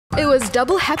It was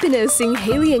double happiness seeing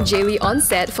Hayley and Jayley on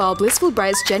set for our Blissful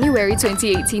Bride's January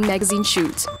 2018 magazine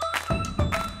shoot.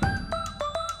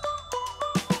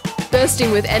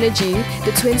 Bursting with energy,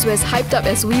 the twins were as hyped up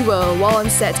as we were while on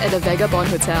set at the Vagabond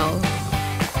Hotel.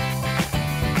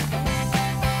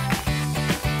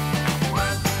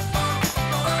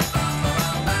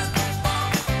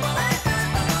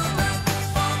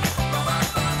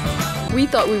 We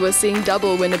thought we were seeing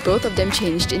double when the both of them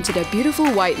changed into their beautiful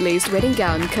white lace wedding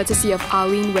gown courtesy of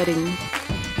Arlene Wedding.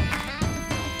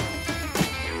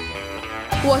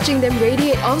 Watching them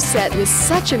radiate off set with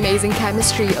such amazing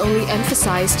chemistry only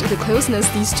emphasized the closeness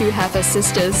these two have as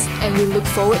sisters, and we look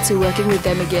forward to working with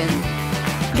them again.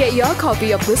 Get your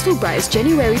copy of Blissful Bride's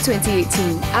January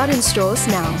 2018 out in stores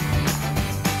now.